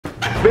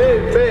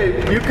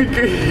you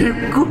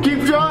could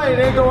keep trying,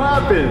 it ain't gonna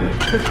happen.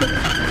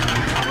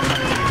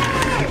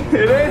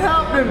 It ain't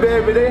happening,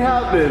 babe, it ain't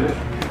happening.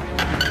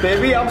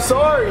 Baby, I'm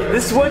sorry,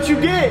 this is what you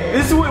get.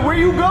 This is what, where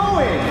you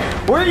going?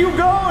 Where are you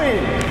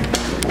going?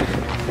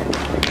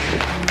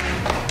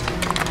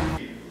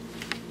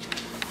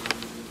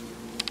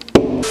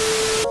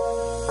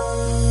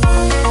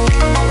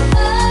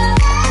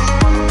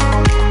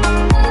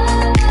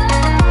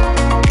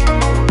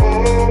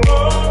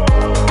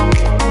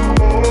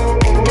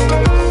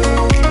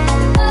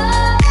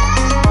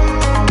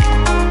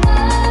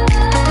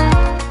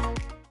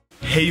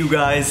 Hey you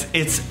guys,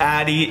 it's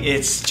Adie.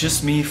 It's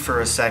just me for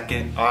a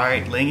second.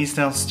 Alright, Langie's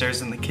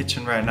downstairs in the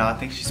kitchen right now. I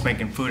think she's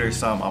making food or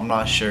something, I'm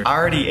not sure. I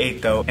already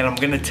ate though, and I'm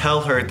gonna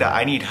tell her that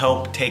I need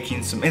help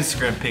taking some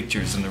Instagram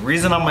pictures. And the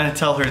reason I'm gonna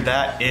tell her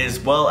that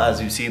is, well,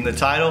 as you see in the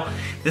title,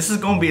 this is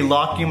gonna be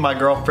locking my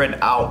girlfriend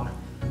out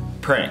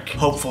prank.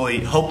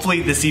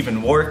 Hopefully this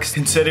even works.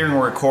 Considering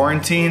we're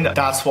quarantined,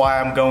 that's why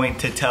I'm going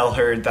to tell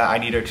her that I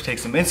need her to take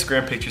some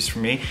Instagram pictures for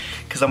me,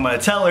 because I'm gonna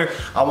tell her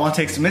I want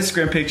to take some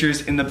Instagram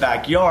pictures in the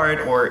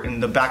backyard or in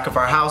the back of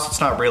our house. It's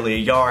not really a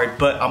yard,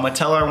 but I'm gonna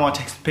tell her I want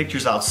to take some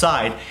pictures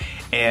outside,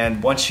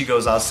 and once she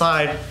goes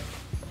outside,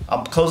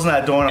 I'm closing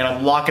that door and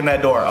I'm locking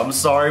that door. I'm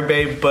sorry,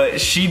 babe,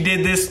 but she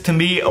did this to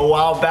me a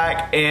while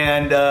back,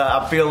 and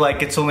I feel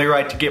like it's only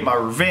right to get my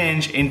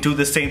revenge and do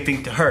the same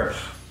thing to her.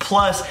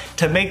 Plus,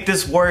 to make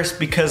this worse,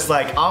 because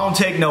like, I don't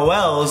take no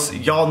L's,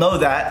 y'all know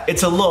that.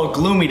 It's a little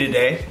gloomy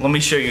today. Let me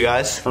show you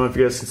guys. I don't know if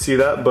you guys can see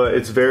that, but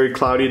it's very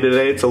cloudy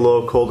today. It's a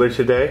little colder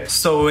today.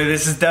 So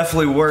this is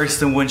definitely worse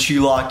than when she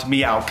locked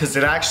me out, because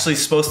it actually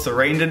is supposed to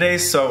rain today.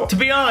 So to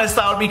be honest,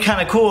 that would be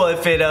kind of cool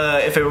if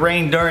it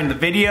rained during the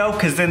video,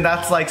 because then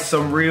that's like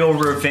some real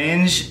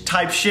revenge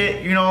type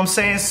shit, you know what I'm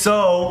saying?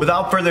 So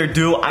without further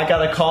ado, I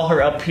gotta call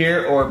her up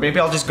here, or maybe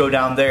I'll just go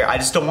down there. I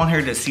just don't want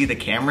her to see the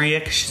camera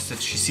yet, because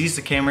if she sees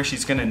the camera,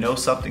 she's gonna know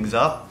something's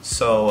up.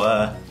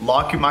 So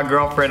locking my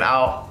girlfriend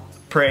out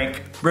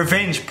prank,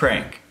 revenge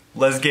prank.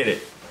 Let's get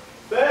it.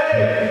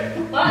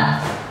 Babe!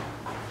 What?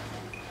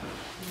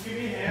 Give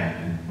me a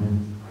hand.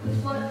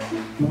 What? I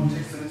want to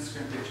take some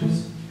Instagram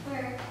pictures.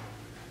 Where?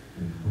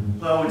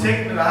 Well, we're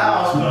taking them to the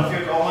house, but I feel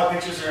like all my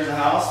pictures are in the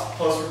house,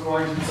 plus we're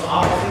quarantined. So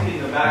I'm thinking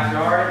in the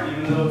backyard,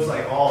 even though it's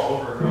like all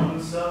overgrown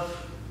and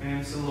stuff,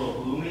 and it's a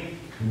little gloomy.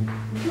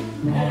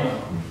 I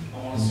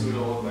want to see what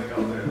it'll look like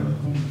out there.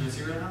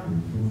 Busy right now?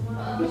 Well,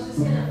 I was just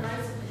gonna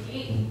find something to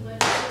eat. But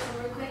just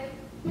real quick.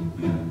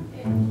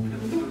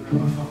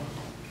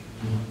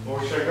 Or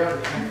should I grab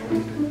the camera?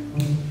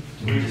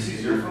 Can we just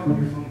use your phone?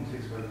 Your phone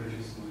takes better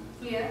pictures.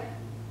 Yeah.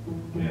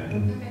 Yeah.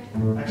 Okay.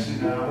 Actually,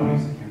 no, I won't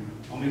use the camera.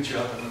 I'll meet you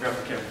up and grab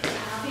the camera.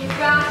 I'll be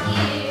right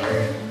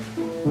here.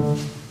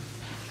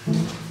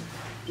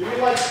 Give me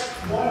like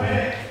 1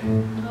 minute.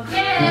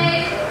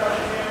 Okay.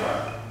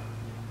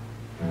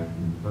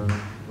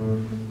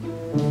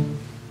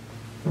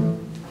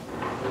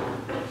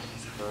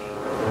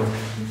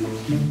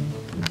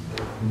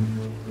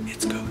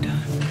 It's go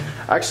time.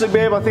 Actually,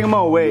 babe, I think I'm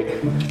gonna wait.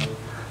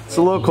 It's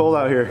a little cold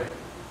out here.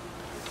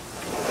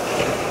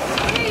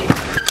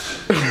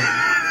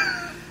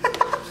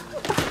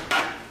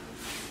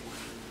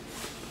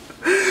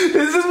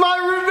 This is my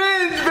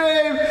revenge,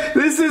 babe!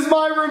 This is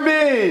my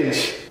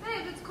revenge!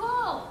 Babe, it's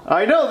cold.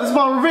 I know, this is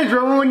my revenge.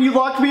 Remember when you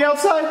locked me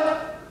outside?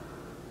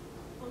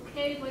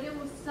 Okay, but it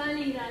was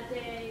sunny that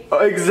day.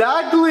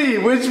 Exactly,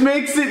 which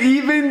makes it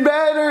even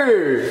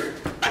better.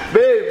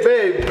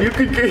 Babe, you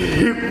could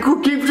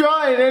keep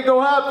trying, it ain't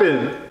gonna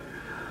happen.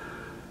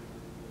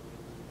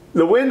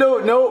 The window,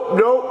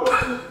 nope.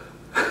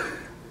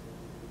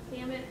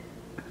 Damn it.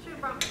 Should've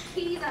brought my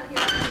keys out here.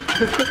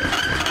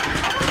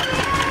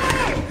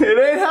 It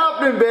ain't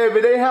happening, babe,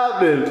 it ain't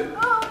happening.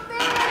 Oh,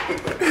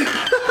 babe.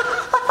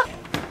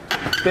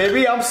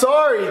 Baby, I'm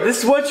sorry, this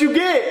is what you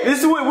get. This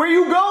is what, where are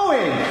you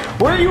going?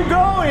 Where are you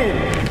going?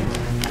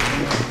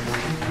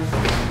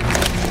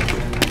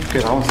 Okay,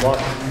 that one's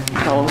locked.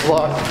 That one's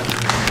locked.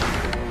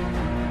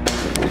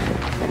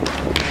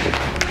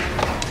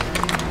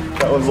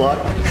 That one's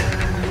locked.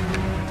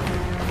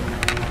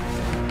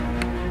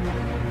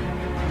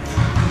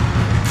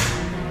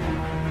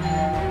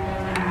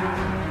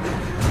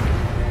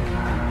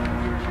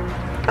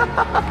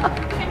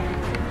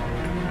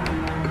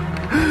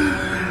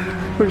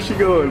 Where's she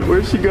going?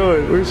 Where's she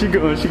going? Where's she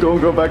going? She gonna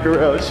go back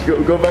around. She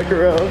gonna go back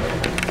around.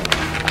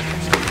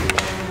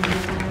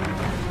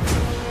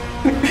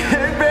 Hey,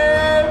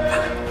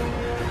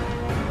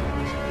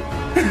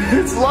 babe!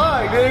 It's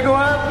locked. It ain't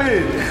gonna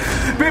happen.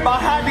 Babe, I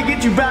had to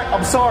get you back.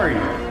 I'm sorry.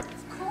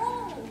 It's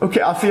cold.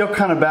 Okay, I feel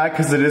kind of bad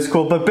because it is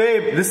cold, but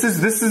babe, this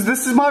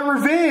is my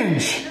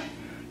revenge.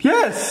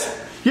 Yes.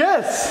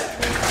 Yes.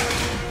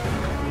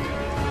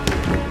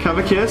 Can I have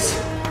a kiss?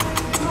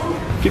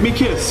 Give me a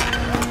kiss.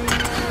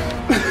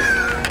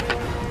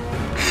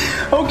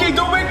 Okay,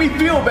 don't make me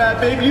feel bad,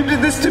 baby. You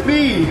did this to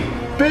me.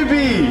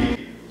 Baby.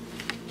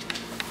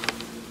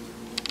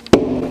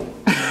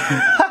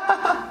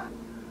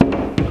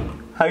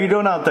 How you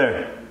doing out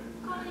there?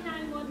 Call me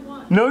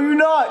 911. No, you're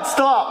not.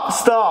 Stop.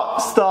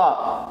 Stop.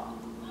 Stop.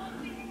 Oh,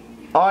 please.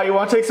 Alright, you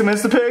wanna take some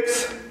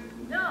Instapics?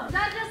 No, is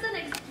that just an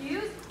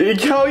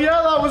excuse? Hell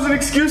yeah, that was an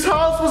excuse.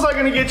 How else was I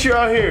gonna get you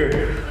out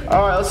here?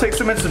 Alright, let's take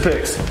some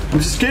Instapics. I'm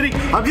just kidding.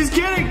 I'm just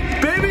kidding.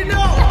 Baby,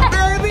 no!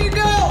 Baby,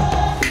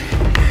 no!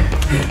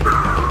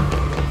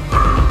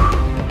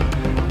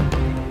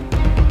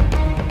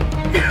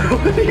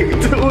 What are you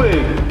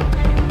doing?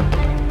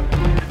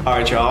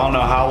 Alright, y'all, I don't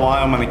know how long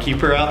I'm gonna keep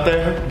her out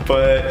there,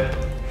 but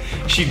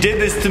she did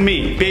this to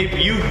me. Babe,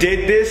 you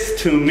did this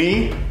to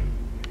me.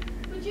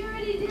 But you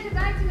already did it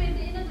back to me at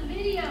the end of the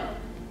video.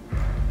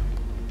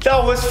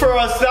 That was for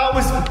us. That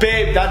was,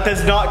 babe, that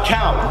does not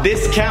count.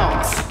 This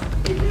counts.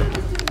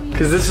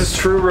 Because this is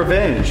true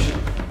revenge.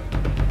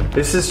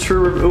 This is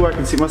true. Ooh, I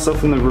can see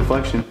myself in the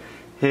reflection.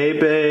 Hey,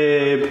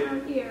 babe.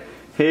 Out here.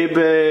 Hey,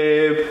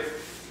 babe.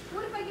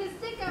 What if I get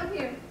sick out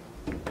here?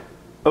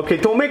 Okay,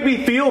 don't make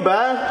me feel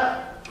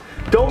bad.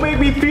 Don't make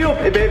me feel,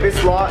 hey, babe,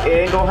 it's locked. It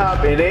ain't gonna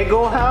happen. It ain't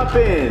gonna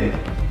happen.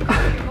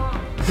 Mom.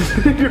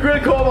 You're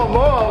gonna call my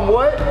mom,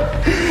 what?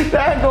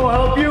 That ain't gonna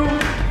help you.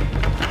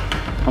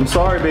 I'm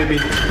sorry, baby.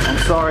 I'm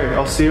sorry.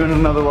 I'll see you in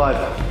another life.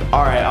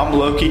 All right, I'm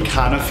low-key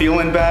kind of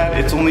feeling bad.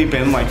 It's only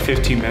been like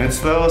 15 minutes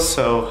though,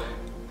 so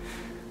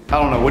I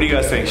don't know. What do you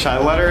guys think? Should I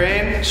let her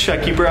in? Should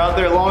I keep her out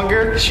there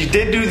longer? She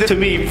did do this to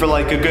me for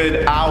like a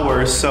good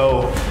hour,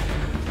 so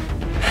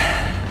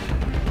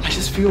I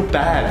just feel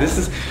bad. This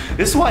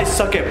is why I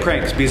suck at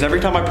pranks, because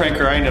every time I prank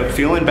her, I end up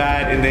feeling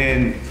bad, and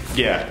then,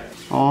 yeah.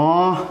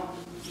 Aw.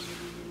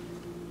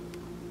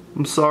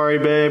 I'm sorry,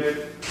 babe.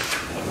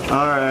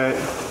 All right,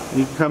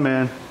 you can come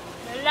in.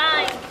 You're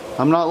lying.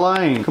 I'm not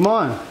lying. Come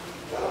on.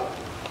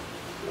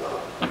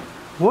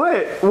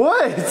 What?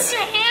 What? Put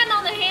your hand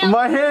on the handle.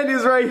 My hand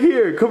is right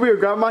here. Come here,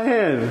 grab my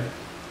hand.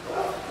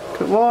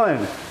 Come on.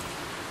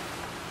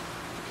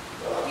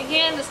 Your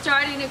hand is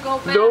starting to go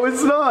back. No,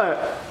 it's not.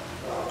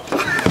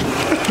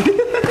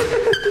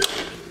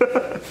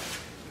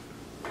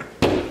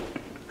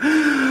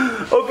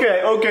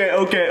 Okay.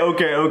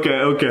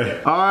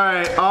 All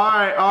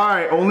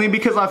right. Only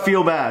because I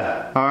feel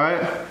bad. All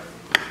right.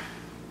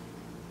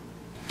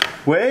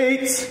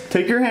 Wait.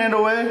 Take your hand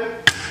away.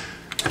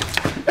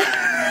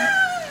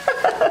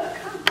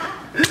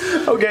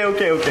 Okay.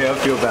 I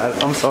feel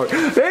bad. I'm sorry.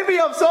 Baby,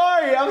 I'm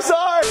sorry.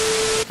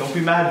 Don't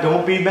be mad.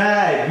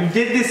 You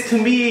did this to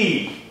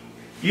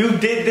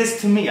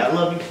me. I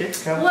love you,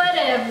 kids.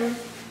 Whatever.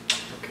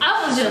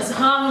 I was just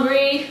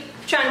hungry,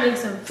 trying to make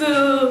some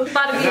food.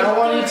 About to be And I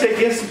wanted to take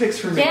Instapics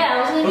for me. Yeah, I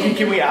was gonna Okay, do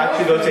can we that.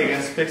 actually go take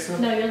Instapics?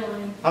 No, you're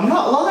lying. I'm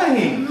not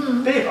lying.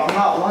 Babe, I'm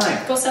not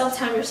lying. Go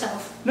self-time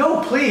yourself. No,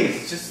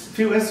 please. Just a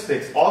few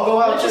Instapics. I'll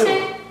go out What'd too. you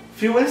say?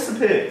 Few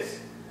Instapics.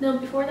 No,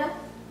 before that,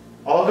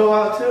 I'll go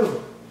out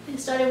too. it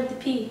started with the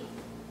P.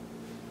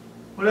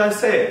 What did I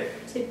say?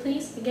 Say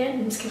please again.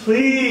 I'm just kidding.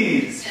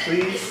 Please. Just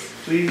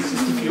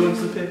a few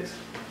Instapics.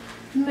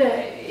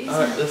 Maybe.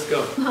 Alright, let's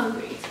go. I'm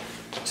hungry.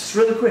 Just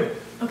really quick.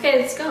 Okay,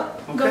 let's go.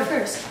 Go Okay.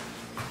 first.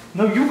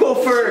 No, you go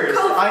first.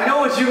 Go I know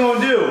what you're gonna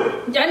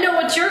do. I know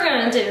what you're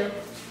gonna do.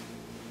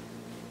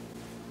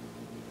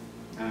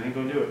 I ain't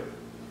gonna do it.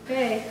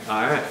 Okay,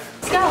 Alright.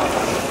 let's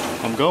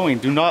go. I'm going.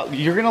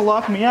 You're gonna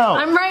lock me out.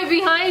 I'm right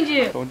behind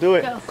you. Don't do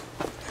it. Go.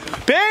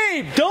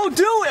 Babe, don't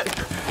do it.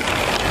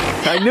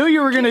 I knew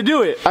you were gonna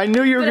do it. But I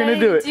didn't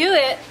do it.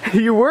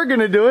 You were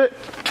gonna do it.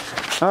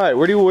 All right,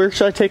 where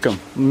should I take them?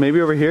 Maybe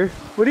over here?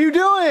 What are you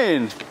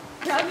doing?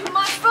 Grabbing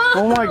my phone.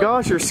 Oh my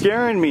gosh, you're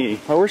scaring me.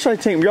 Where should I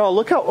take them? Y'all,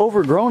 look how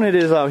overgrown it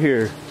is out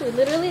here. Dude,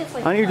 literally, it's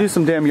like. I need to do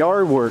some damn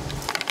yard work.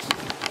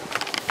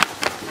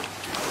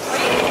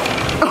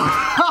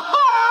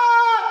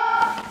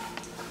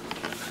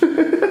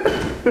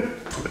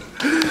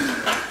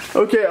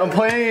 Okay, I'm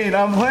playing.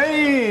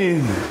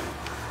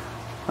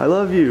 I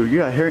love you. You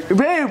got hair.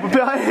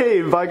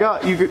 Babe, I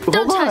got you.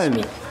 Don't touch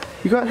me.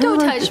 You got hair. Don't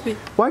right touch there. me.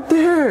 Wipe the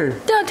hair.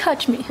 Don't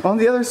touch me. On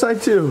the other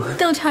side too.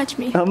 Don't touch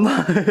me. I'm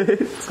not.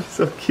 It's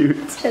so cute.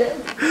 Shut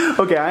up.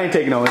 Okay, I ain't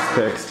taking all this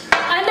pics.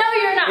 I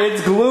know you're not.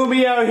 It's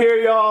gloomy out here,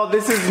 y'all.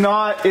 This is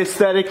not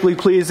aesthetically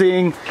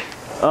pleasing.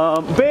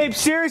 Babe,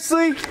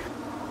 seriously?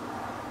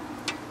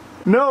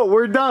 No,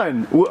 we're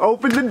done.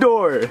 Open the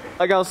door.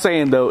 Like I was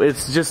saying though,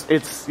 it's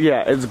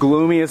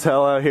gloomy as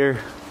hell out here.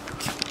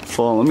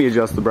 Hold on, let me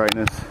adjust the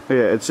brightness.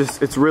 Yeah,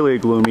 it's really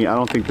gloomy. I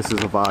don't think this is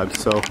a vibe,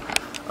 so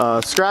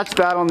scratch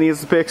that on the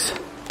Instapics.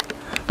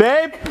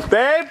 Babe.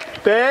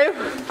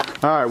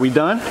 All right, we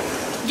done?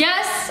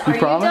 Yes. You Are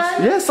promise? you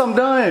done? Yes, I'm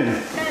done.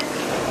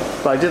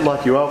 Okay. But I did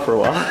lock you out for a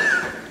while.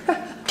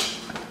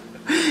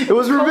 It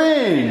was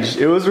revenge.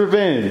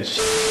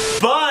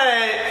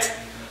 But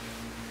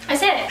I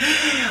said it.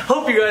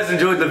 hope you guys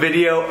enjoyed the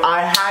video.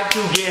 I had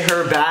to get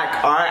her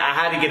back. All right, I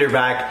had to get her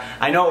back.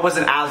 I know it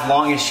wasn't as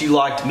long as she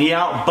locked me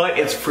out, but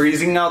it's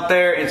freezing out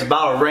there. It's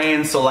about to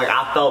rain, so like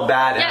I felt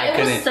bad and Yeah, I it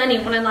couldn't. was sunny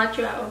when I locked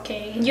you out.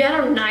 Okay, you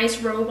had a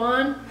nice robe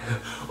on.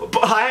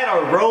 But I had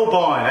a robe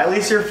on. At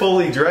least you're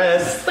fully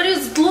dressed. But it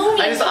was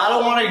gloomy. I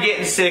don't want her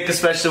getting sick,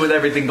 especially with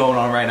everything going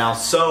on right now.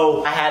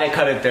 So I had to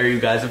cut it there, you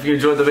guys. If you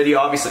enjoyed the video,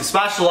 obviously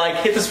smash the like,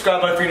 hit the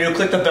subscribe button if you're new,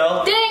 click the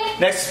bell. Ding!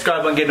 Next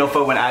subscribe button, get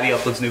notified when Adie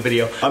uploads a new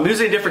video. I'm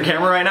using a different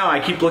camera right now. I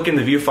keep looking at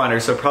the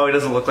viewfinder, so it probably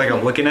doesn't look like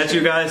I'm looking at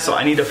you guys, so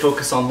I need to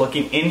focus on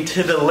looking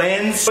into the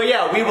lens. But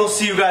yeah, we will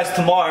see you guys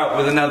tomorrow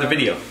with another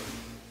video.